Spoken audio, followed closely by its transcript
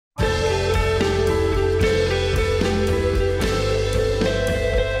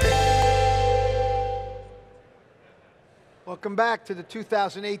Welcome back to the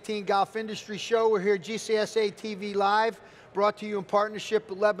 2018 Golf Industry Show. We're here at GCSAA TV Live, brought to you in partnership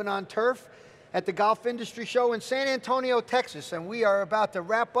with Lebanon Turf at the Golf Industry Show in San Antonio, Texas. And we are about to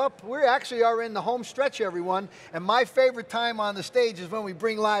wrap up. We actually are in the home stretch, everyone. And my favorite time on the stage is when we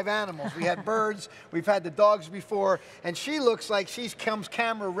bring live animals. We had birds, we've had the dogs before, and she looks like she comes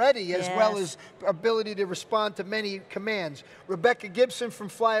camera ready, as well as ability to respond to many commands. Rebecca Gibson from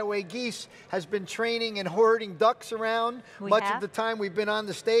Flyaway Geese has been training and herding ducks around much of the time we've been on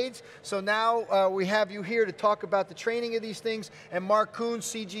the stage. So now we have you here to talk about the training of these things. And Mark Kuhns,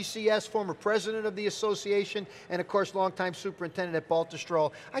 CGCS, former president of the association, and of course longtime superintendent at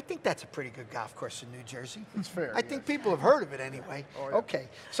Baltusrol. I think that's a pretty good golf course in New Jersey. It's fair. I think people have heard of it anyway. Oh, yeah. Okay,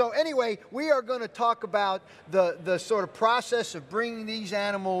 so anyway, we are going to talk about the sort of process of bringing these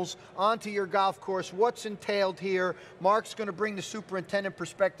animals onto your golf course, what's entailed here. Mark's going to bring the superintendent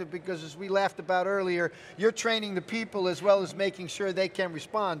perspective because, as we laughed about earlier, you're training the people as well as making sure they can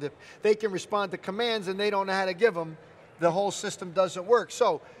respond. If they can respond to commands and they don't know how to give them, the whole system doesn't work.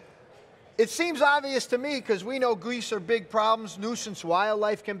 So it seems obvious to me, because we know geese are big problems. Nuisance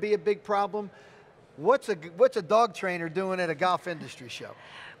wildlife can be a big problem. What's a dog trainer doing at a golf industry show?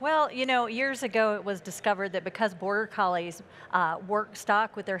 Well, you know, years ago it was discovered that because border collies work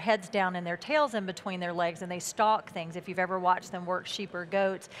stock with their heads down and their tails in between their legs, and they stalk things. If you've ever watched them work sheep or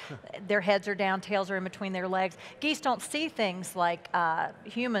goats, their heads are down, tails are in between their legs. Geese don't see things like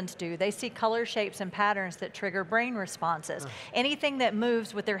humans do. They see color, shapes, and patterns that trigger brain responses. Anything that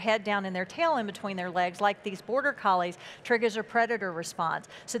moves with their head down and their tail in between their legs, like these border collies, triggers a predator response.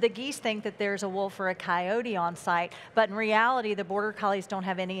 So the geese think that there's a wolf or a coyote on site, but in reality, the border collies don't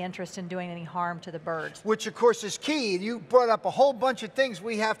have any interest in doing any harm to the birds. Which, of course, is key. You brought up a whole bunch of things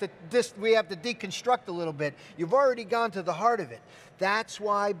we have to deconstruct a little bit. You've already gone to the heart of it. That's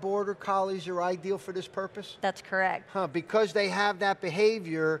why border collies are ideal for this purpose? That's correct. Because they have that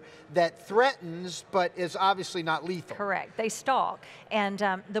behavior that threatens, but is obviously not lethal. Correct. They stalk. And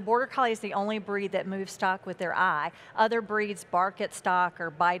the border collie is the only breed that moves stock with their eye. Other breeds bark at stock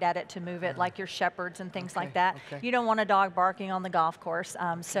or bite at it to move it, like your shepherds and things like that. You don't want a dog barking on the golf course.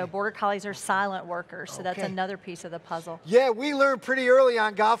 So border collies are silent workers. So that's another piece of the puzzle. Yeah, we learned pretty early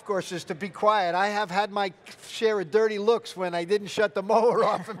on golf courses to be quiet. I have had my share of dirty looks when I didn't shut the mower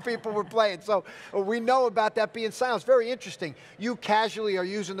off and people were playing. So we know about that being silent. It's very interesting. You casually are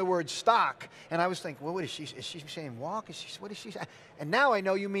using the word stock, and I was thinking, well, what is she saying walk? What is she saying? And now I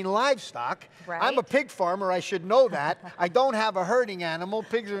know you mean livestock. Right. I'm a pig farmer. I should know that. I don't have a herding animal.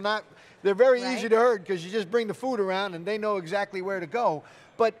 Pigs are not, they're very easy to herd because you just bring the food around and they know exactly where to go.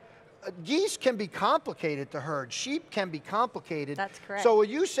 But geese can be complicated to herd. Sheep can be complicated. That's correct. So are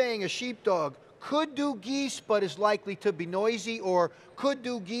you saying a sheepdog could do geese but is likely to be noisy, or could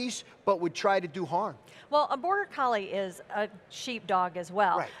do geese but would try to do harm? Well, a border collie is a sheepdog as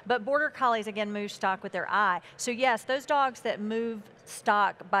well, but border collies, again, move stock with their eye. So yes, those dogs that move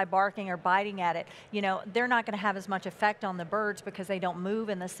stock by barking or biting at it, you know, they're not going to have as much effect on the birds because they don't move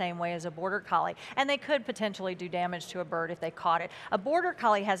in the same way as a border collie, and they could potentially do damage to a bird if they caught it. A border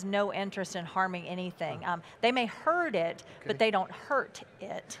collie has no interest in harming anything. They may herd it, but they don't hurt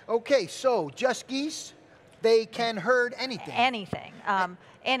it. Okay, so just geese? They can herd anything? Anything.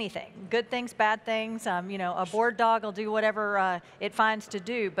 Anything. Good things, bad things. You know, a board dog will do whatever it finds to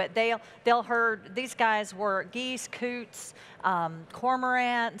do, but they'll herd. These guys were geese, coots,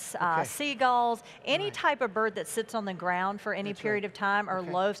 cormorants, seagulls, any type of bird that sits on the ground for any period of time, or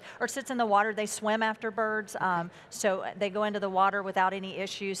loafs, or sits in the water. They swim after birds, so they go into the water without any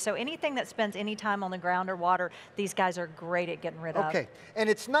issues. So anything that spends any time on the ground or water, these guys are great at getting rid of. Okay, and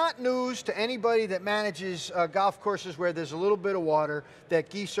it's not news to anybody that manages golf courses where there's a little bit of water that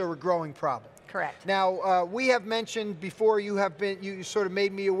geese are a growing problem. Correct. Now, we have mentioned before, you sort of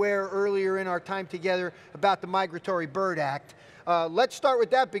made me aware earlier in our time together about the Migratory Bird Act. Let's start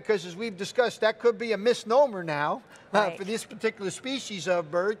with that, because as we've discussed, that could be a misnomer now for this particular species of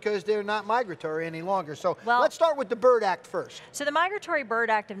bird, because they're not migratory any longer. So let's start with the Bird Act first. So the Migratory Bird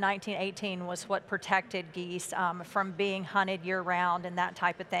Act of 1918 was what protected geese from being hunted year-round and that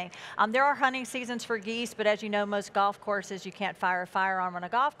type of thing. There are hunting seasons for geese, but as you know, most golf courses, you can't fire a firearm on a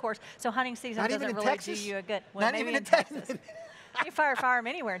golf course, so hunting season doesn't really do you a good. Well, not maybe even in Texas. You can fire a firearm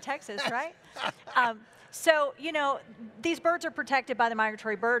anywhere in Texas, right? So, you know, these birds are protected by the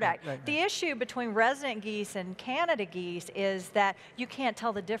Migratory Bird Act. The issue between resident geese and Canada geese is that you can't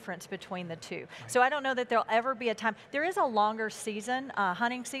tell the difference between the two. So I don't know that there'll ever be a time. There is a longer season,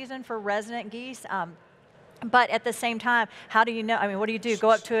 hunting season for resident geese. But at the same time, how do you know? I mean, what do you do? Go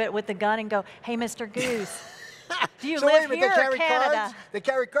up to it with the gun and go, hey, Mr. Goose, Do you So wait a live minute, here they or carry Canada? cards? They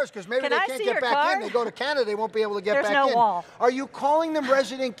carry cards because maybe Can they I can't see get your back in. card? They go to Canada, they won't be able to get There's back no in. wall. Are you calling them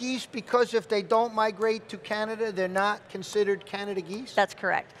resident geese because if they don't migrate to Canada, they're not considered Canada geese? That's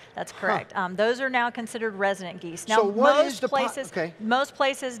correct. That's correct. Those are now considered resident geese. Now, So what is most the places, most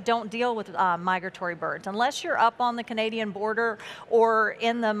places don't deal with migratory birds unless you're up on the Canadian border or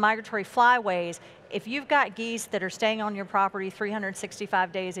in the migratory flyways. If you've got geese that are staying on your property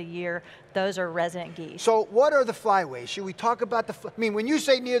 365 days a year, those are resident geese. So what are the flyways? Should we talk about I mean, when you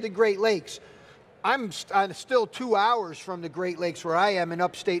say near the Great Lakes, I'm still 2 hours from the Great Lakes where I am in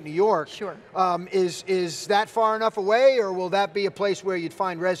upstate New York. Sure. Is that far enough away, or will that be a place where you'd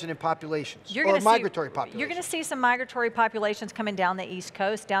find resident populations or migratory populations? You're going to see some migratory populations coming down the East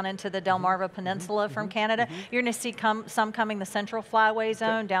Coast, down into the Delmarva Peninsula from Canada. You're going to see some coming the Central Flyway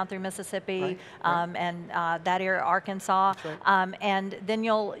Zone down through Mississippi and that area, Arkansas, and then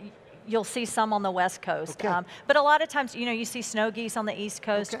you'll see some on the West Coast. But a lot of times, you know, you see snow geese on the East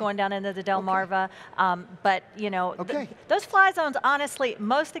Coast going down into the Delmarva. But, you know, those fly zones, honestly,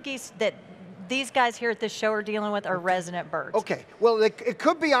 most of the geese that these guys here at this show are dealing with are resident birds. Okay. Well, it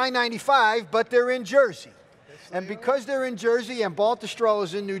could be I-95, but they're in Jersey. And because they're in Jersey and Baltusrol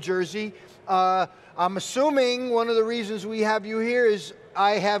is in New Jersey, I'm assuming one of the reasons we have you here is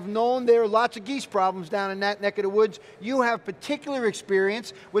I have known there are lots of geese problems down in that neck of the woods. You have particular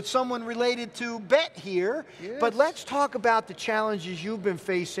experience with someone related to Bet here. Yes. But let's talk about the challenges you've been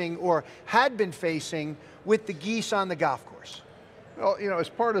facing or had been facing with the geese on the golf course. Well, you know, as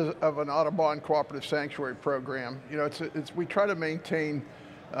part of an Audubon Cooperative Sanctuary Program, you know, we try to maintain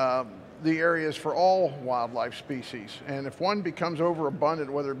the areas for all wildlife species. And if one becomes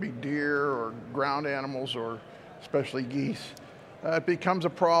overabundant, whether it be deer or ground animals or especially geese, it becomes a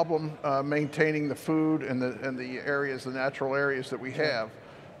problem maintaining the food and the areas, the natural areas that we have.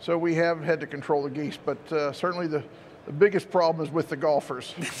 So we have had to control the geese, but certainly the biggest problem is with the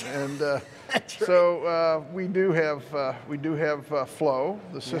golfers. And so we do have Flo,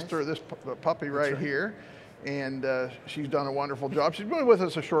 the sister of this puppy right here. And she's done a wonderful job. She's been with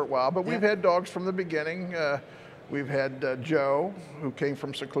us a short while, but we've had dogs from the beginning. We've had Joe, who came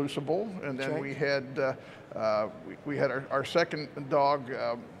from Seclusible, and then we had our second dog.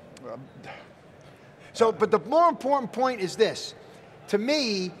 But the more important point is this. To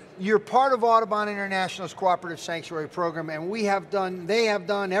me, you're part of Audubon International's Cooperative Sanctuary Program, and they have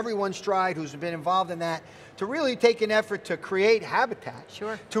done, everyone's tried who's been involved in that, to really take an effort to create habitat,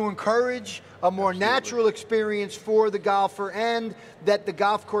 to encourage a more natural experience for the golfer, and that the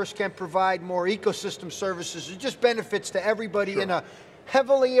golf course can provide more ecosystem services. It just benefits to everybody in a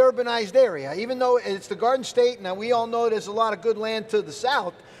heavily urbanized area. Even though it's the Garden State, now we all know there's a lot of good land to the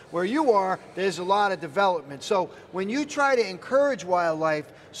south, where you are, there's a lot of development. So when you try to encourage wildlife,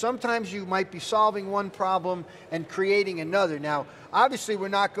 sometimes you might be solving one problem and creating another. Now, obviously we're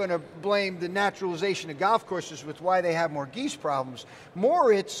not going to blame the naturalization of golf courses with why they have more geese problems.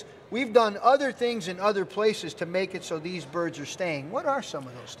 More it's, we've done other things in other places to make it so these birds are staying. What are some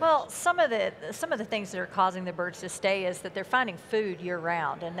of those things? Well, some of the things that are causing the birds to stay is that they're finding food year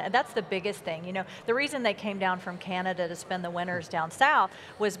round, and that's the biggest thing. You know, the reason they came down from Canada to spend the winters down south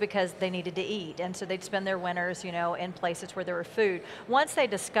was because they needed to eat, and so they'd spend their winters, you know, in places where there were food. Once they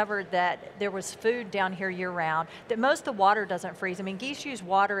discovered that there was food down here year round, that most of the water doesn't freeze. I mean, geese use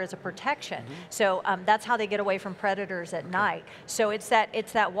water as a protection, so that's how they get away from predators at night. So it's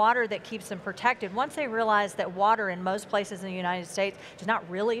that water that keeps them protected. Once they realize that water in most places in the United States does not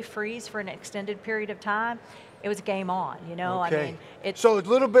really freeze for an extended period of time, it was game on, you know. I mean, so a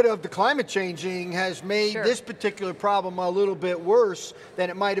little bit of the climate changing has made this particular problem a little bit worse than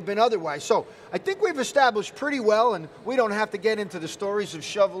it might have been otherwise. So I think we've established pretty well, and we don't have to get into the stories of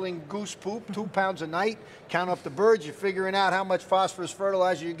shoveling goose poop, 2 pounds a night, count up the birds, you're figuring out how much phosphorus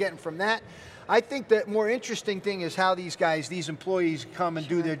fertilizer you're getting from that. I think the more interesting thing is how these guys, these employees come and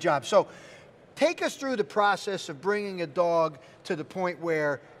do their job. So take us through the process of bringing a dog to the point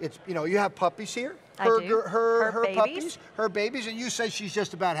where it's, you know, you have puppies here. Her puppies, her babies, and you say she's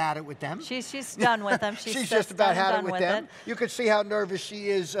just about had it with them. She's done with them. She's just about had it with them. You can see how nervous she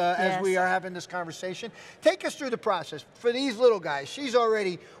is as we are having this conversation. Take us through the process. For these little guys, she's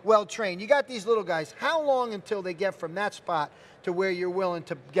already well trained. You got these little guys. How long until they get from that spot to where you're willing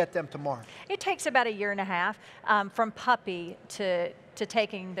to get them tomorrow? It takes about 1.5 years from puppy to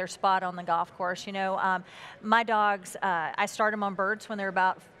taking their spot on the golf course. You know, my dogs, I start them on birds when they're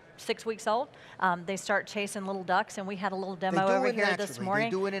about 6 weeks old. They start chasing little ducks, and we had a little demo They do over it here naturally. this morning.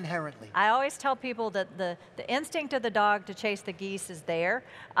 They do it inherently. I always tell people that the instinct of the dog to chase the geese is there.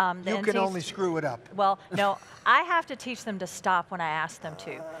 You can only screw it up. Well, no, I have to teach them to stop when I ask them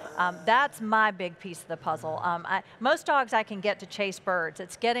to. That's my big piece of the puzzle. Most dogs I can get to chase birds.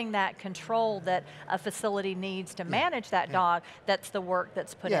 It's getting that control that a facility needs to manage that dog. That's the work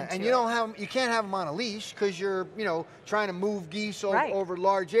that's put into it. And you can't have them on a leash because you're trying to move geese over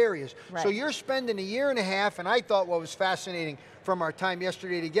large areas. Right. So you're spending a year and a half, and I thought what was fascinating from our time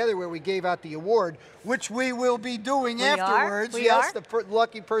yesterday together where we gave out the award, which we will be doing afterwards. Yes, the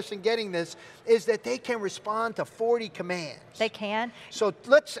lucky person getting this is that they can respond to 40 commands. They can. So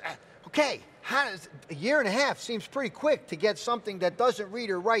a year and a half seems pretty quick to get something that doesn't read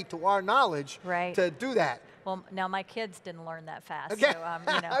or write to our knowledge to do that. Well, now my kids didn't learn that fast. Okay. So,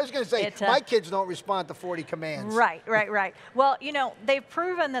 I was going to say, my kids don't respond to 40 commands. Right. Well, they've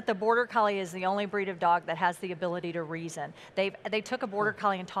proven that the Border Collie is the only breed of dog that has the ability to reason. They took a Border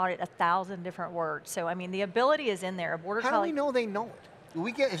Collie and taught it 1,000 different words. So, I mean, the ability is in there. A Border Collie. How do we know they know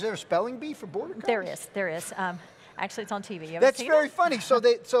it? Is there a spelling bee for Border Collies? There is. Actually, it's on TV. That's very funny. So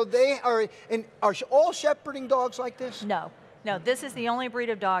they are all shepherding dogs like this? No, this is the only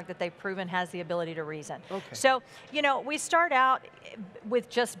breed of dog that they've proven has the ability to reason. Okay. So, we start out with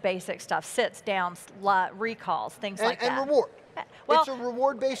just basic stuff, sits, downs, recalls, things like that. And reward. Well, it's a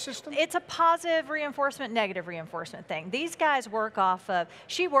reward-based system? It's a positive reinforcement, negative reinforcement thing. These guys work off of,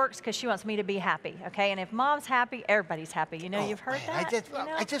 she works because she wants me to be happy, okay? And if mom's happy, everybody's happy. You've heard that?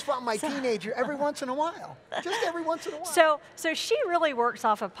 I just want my teenager every once in a while. Just every once in a while. So she really works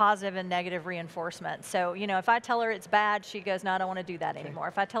off of positive and negative reinforcement. So, if I tell her it's bad, she goes, no, I don't want to do that anymore.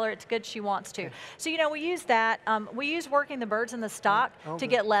 If I tell her it's good, she wants to. So, we use that. We use working the birds in the stock to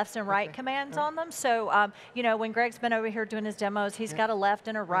get left and right commands on them. So, when Greg's been over here doing his demos, he's got a left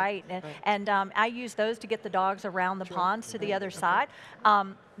and a right, and I use those to get the dogs around the ponds to the other side.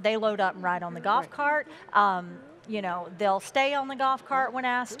 They load up and ride on the golf cart. They'll stay on the golf cart when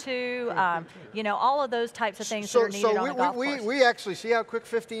asked to. All of those types of things that are needed on the golf course. We actually see how quick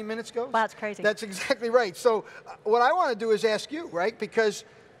 15 minutes goes? Wow, that's crazy. That's exactly right. So what I want to do is ask you, right? Because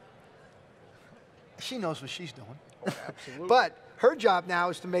she knows what she's doing. Oh, absolutely. But her job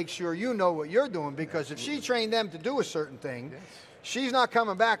now is to make sure you know what you're doing, because if she trained them to do a certain thing, she's not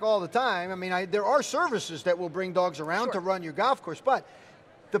coming back all the time. I mean, there are services that will bring dogs around to run your golf course, but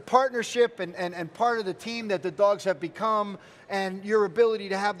the partnership and part of the team that the dogs have become and your ability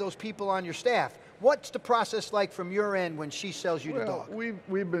to have those people on your staff, what's the process like from your end when she sells you the dog?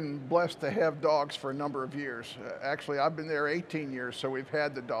 We've been blessed to have dogs for a number of years. Actually, I've been there 18 years, so we've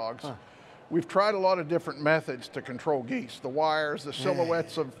had the dogs. We've tried a lot of different methods to control geese, the wires, the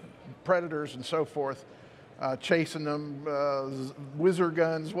silhouettes of predators and so forth, chasing them, whizzer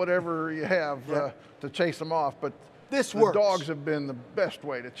guns, whatever you have to chase them off. But this the works. Dogs have been the best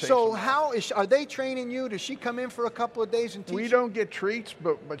way to chase them. So are they training you? Does she come in for a couple of days and teach We you? don't get treats,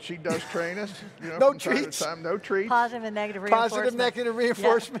 but she does train us. No from time to treats? time. No treats. Positive and negative reinforcement. Positive, negative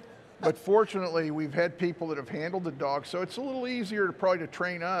reinforcement. But fortunately, we've had people that have handled the dog, so it's a little easier probably to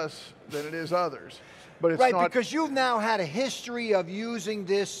train us than it is others. But it's not, because you've now had a history of using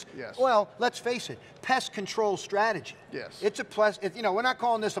this, well, let's face it, pest control strategy. Yes. It's a we're not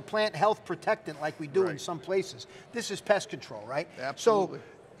calling this a plant health protectant like we do in some places. This is pest control, right? Absolutely.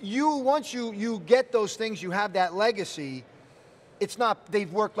 So once you get those things, you have that legacy,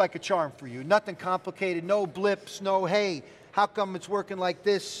 they've worked like a charm for you. Nothing complicated, no blips, no, hey, how come it's working like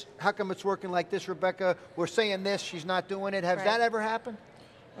this? How come it's working like this, Rebecca? We're saying this, she's not doing it. Has that ever happened?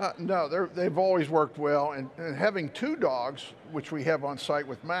 No, they've always worked well. And having two dogs, which we have on site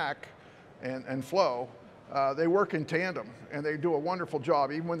with Mac and Flo, they work in tandem, and they do a wonderful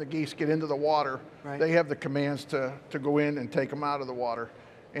job. Even when the geese get into the water, they have the commands to go in and take them out of the water.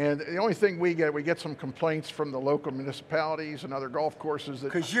 And the only thing we get some complaints from the local municipalities and other golf courses.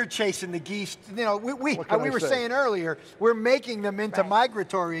 Because you're chasing the geese. We were saying earlier, we're making them into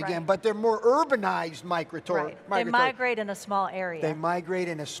migratory again, but they're more urbanized migratory. They migrate in a small area. They migrate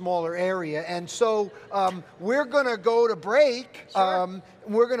in a smaller area. And so we're going to go to break.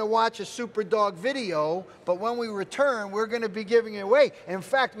 We're going to watch a Super Dog video, but when we return, we're going to be giving it away. In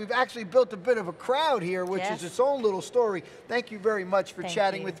fact, we've actually built a bit of a crowd here, which is its own little story. Thank you very much for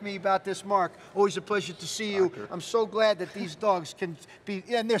chatting with me about this, Mark. Always a pleasure to see you. I'm so glad that these dogs can be,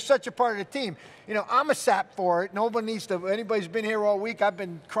 and they're such a part of the team. I'm a sap for it. Anybody's been here all week, I've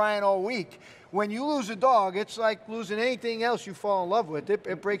been crying all week. When you lose a dog, it's like losing anything else you fall in love with.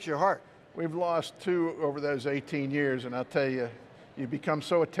 It breaks your heart. We've lost two over those 18 years, and I'll tell you, you become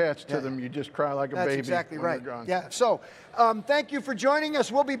so attached to them, you just cry like a baby. That's exactly when right. they're gone. Yeah. So, thank you for joining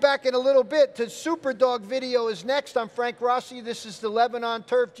us. We'll be back in a little bit. The Super Dog video is next. I'm Frank Rossi. This is the Lebanon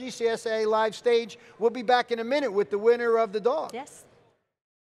Turf GCSAA live stage. We'll be back in a minute with the winner of the dog. Yes.